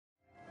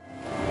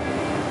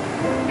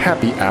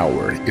happy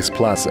hour is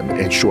pleasant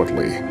and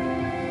shortly.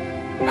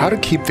 How to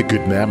keep the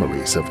good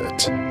memories of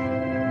it?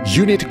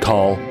 You need to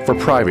call for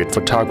private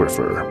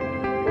photographer.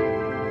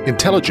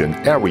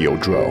 Intelligent aerial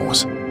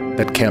drones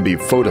that can be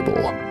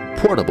foldable,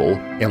 portable,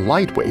 and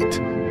lightweight,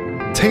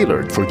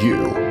 tailored for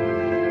you.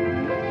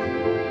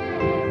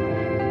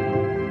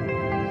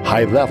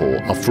 High level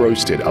of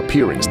frosted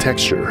appearance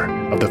texture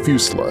of the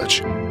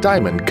fuselage,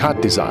 diamond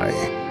cut design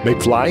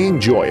make flying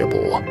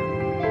enjoyable.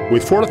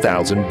 With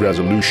 4000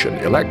 resolution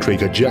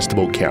electric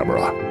adjustable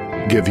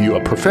camera, give you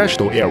a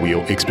professional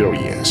aerial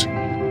experience.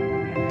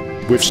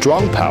 With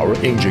strong power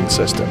engine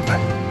system,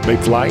 make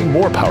flying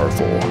more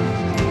powerful.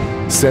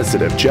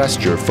 Sensitive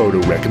gesture photo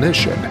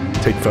recognition,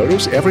 take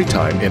photos every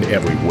time and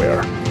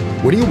everywhere.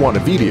 When you want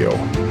a video,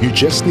 you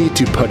just need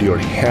to put your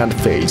hand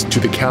face to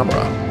the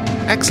camera.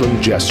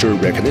 Excellent gesture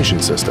recognition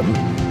system,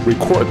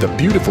 record the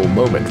beautiful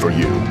moment for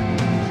you.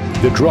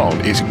 The drone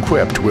is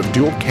equipped with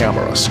dual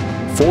cameras,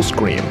 full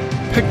screen,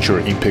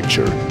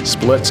 picture-in-picture,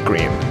 split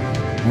screen,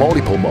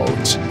 multiple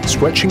modes,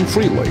 switching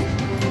freely,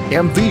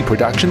 and the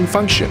production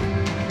function,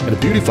 and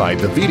beautify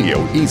the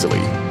video easily.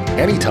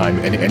 Anytime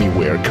and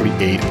anywhere,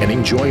 create and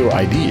enjoy your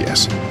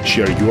ideas,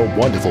 share your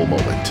wonderful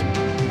moment.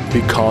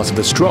 Because of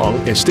the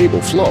strong and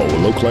stable flow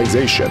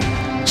localization,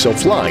 so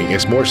flying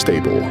is more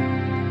stable.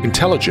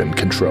 Intelligent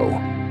control,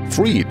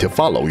 free to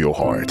follow your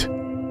heart.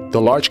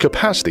 The large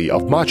capacity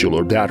of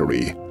modular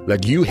battery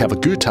let you have a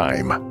good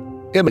time.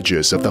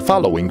 Images of the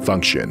following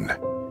function.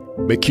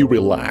 Make you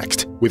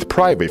relaxed with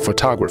private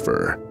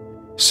photographer.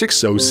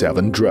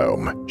 607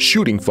 drone,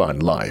 shooting fun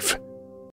life.